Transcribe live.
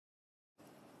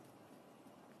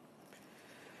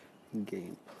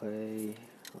Gameplay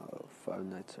of Five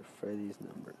Nights at Freddy's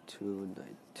 #2,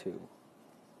 Night 2.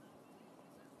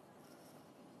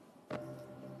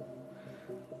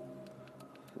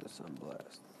 It's on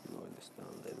blast. Lower this down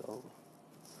a little.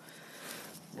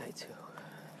 Night 2.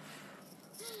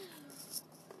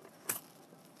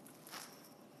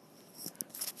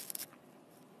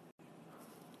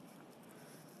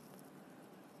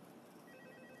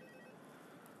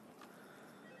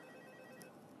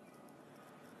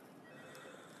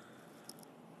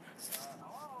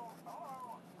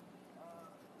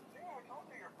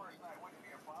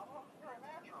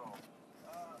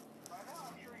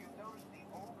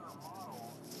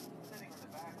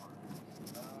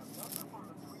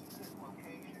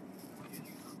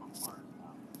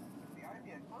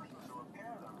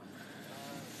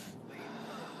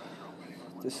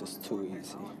 This is too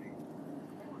easy.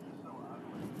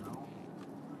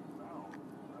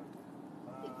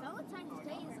 Valentine's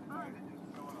Day is on.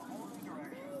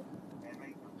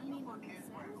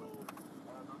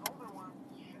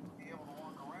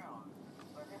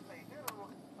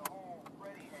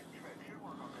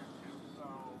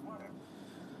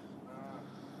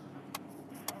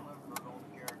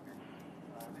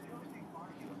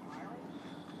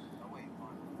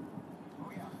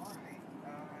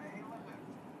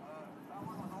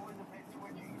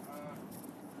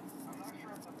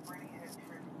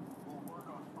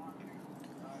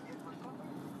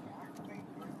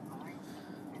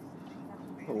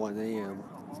 At 1 a.m.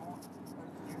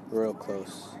 Real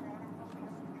close.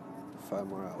 5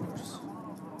 more hours.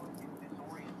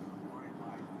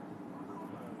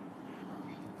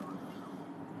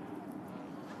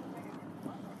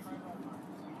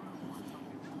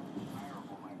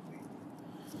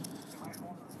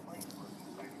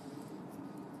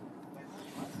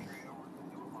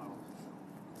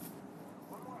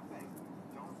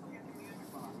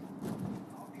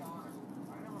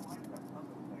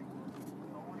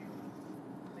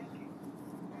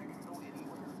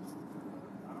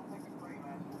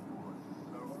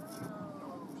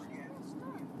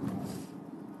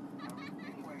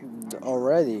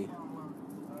 Already.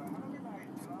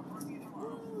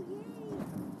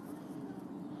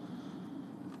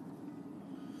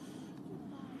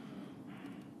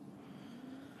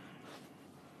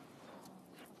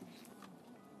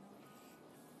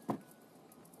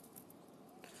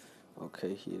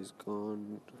 Okay, he is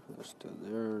gone. They're still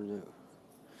there.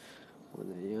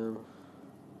 1 a.m.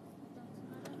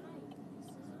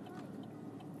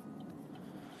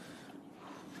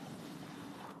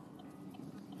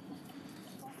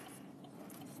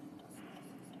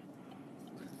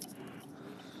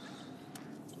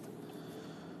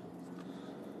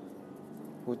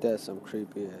 With that, some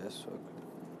creepy ass fuck.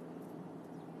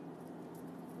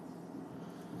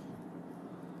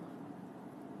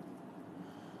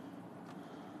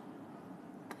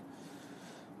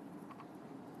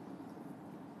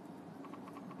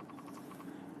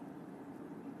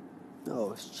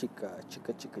 Oh, it's Chica.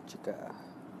 Chica. Okay,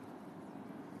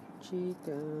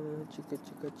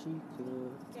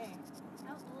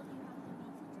 how old do you have to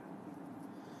be?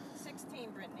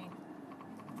 16, Brittany.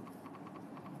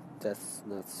 That's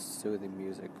not soothing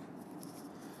music.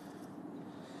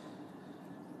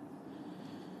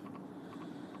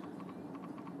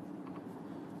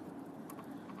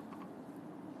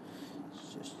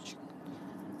 It's just Chica.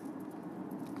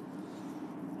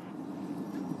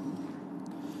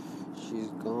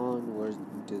 She's gone. Where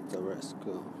did the rest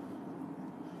go?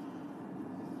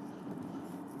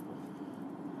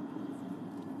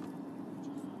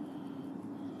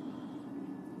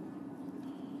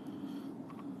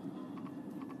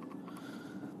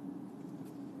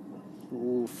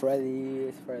 Ooh,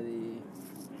 Freddy. Freddy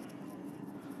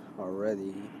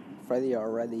already.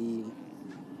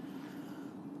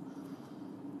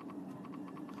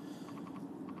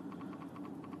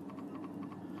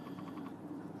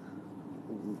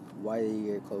 Why did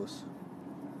you get close?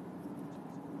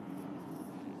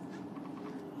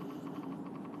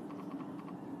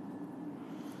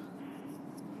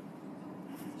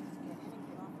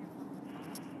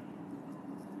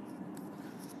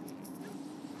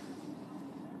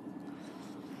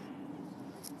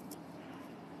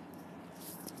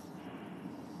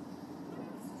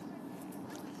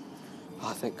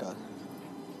 Oh, thank God.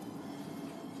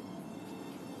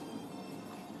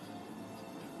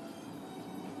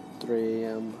 Three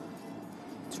a.m.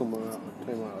 3 more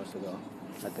hours ago,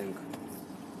 I think.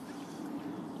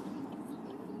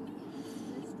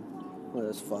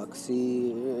 Where's Foxy?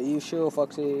 You sure,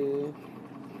 Foxy?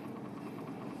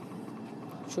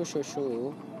 Sure.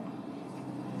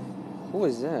 Who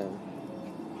is that?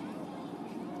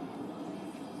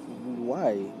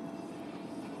 Why?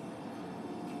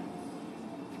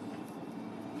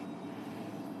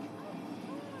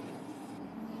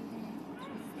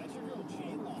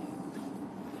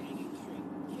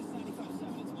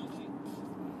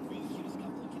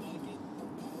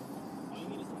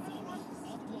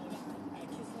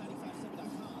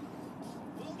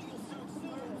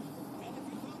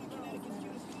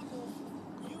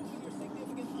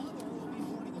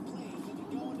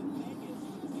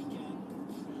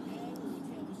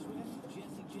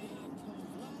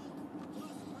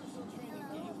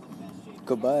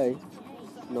 Goodbye.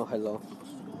 No hello.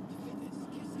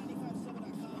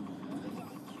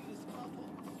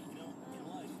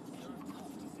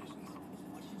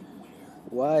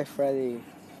 Why, Freddy?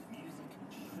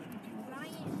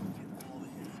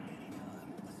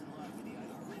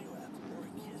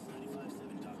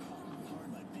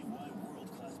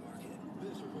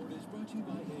 This report is brought to you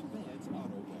by Advance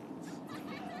Auto Parts.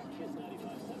 Kiss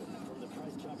 95.7 from the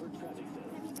Price Chopper Traffic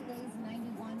Center. Heavy delays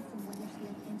 91 from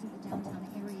Wethersfield into the downtown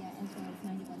area, as well as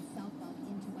 91 southbound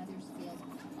into Wethersfield.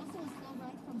 Also a slow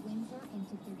ride from Windsor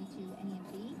into 32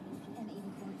 NEMB and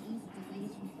 84 east.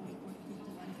 Delays from 44 to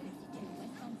 51, 52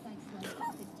 westbound side slow to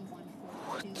 51,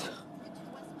 42. Switch to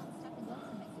westbound stop and go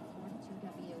from exit 4 to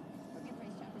 2W. From your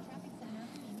Price Chopper Traffic Center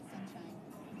in Sunshine.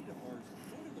 Need a part?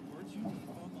 Order the parts you need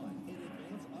online at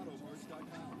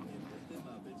advanceautoparts.com and pick them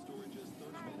up in store in just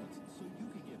 30 minutes so you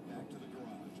can get back to the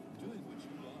garage doing what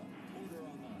you love. Order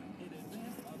online at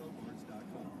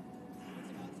advanceautoparts.com. It's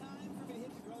about time for me to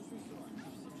hit the grocery store and do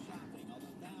some shopping.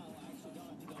 Although now I actually don't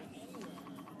have to go anywhere.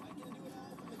 I can do it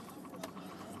all from the comfort of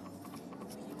my home.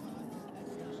 Peapod at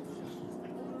Stop and Shop.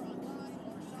 Order online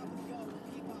or shop and go with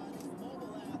Peapod's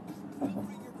mobile app. They'll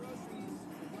bring your groceries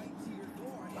right to your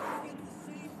door, and you get the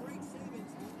same great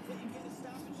savings that you get at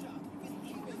Stop and Shop. You can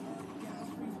even earn gas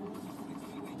rewards points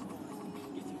for each one.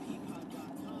 Get to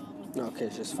peapod.com. Okay,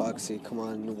 it's just Foxy. Come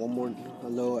on, one more, a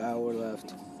little hour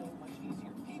left. So much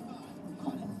easier. Peapod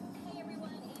on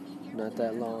it. Not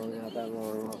that long, not that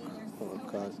long. Oh,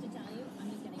 God.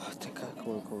 Oh, thank God. Come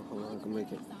on, come on, come on. I can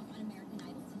make it.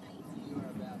 You are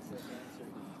about to enter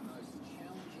the most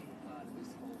challenging part of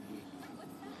this whole week.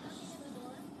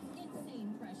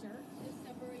 Insane pressure. This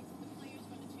separates the players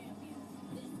from the champions.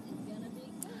 This is gonna be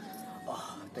good.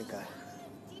 Oh, thank God.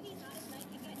 TV's hottest night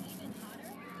can get even hotter.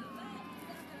 You bet.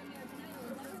 Soccer American Idol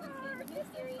is everyone's favorite new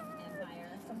series, Empire.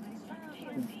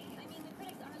 I mean, the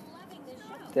critics are loving this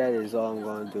show. That is all I'm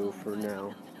going to do for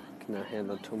now. Cannot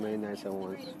handle too many nights at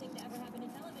once. Greatest thing to ever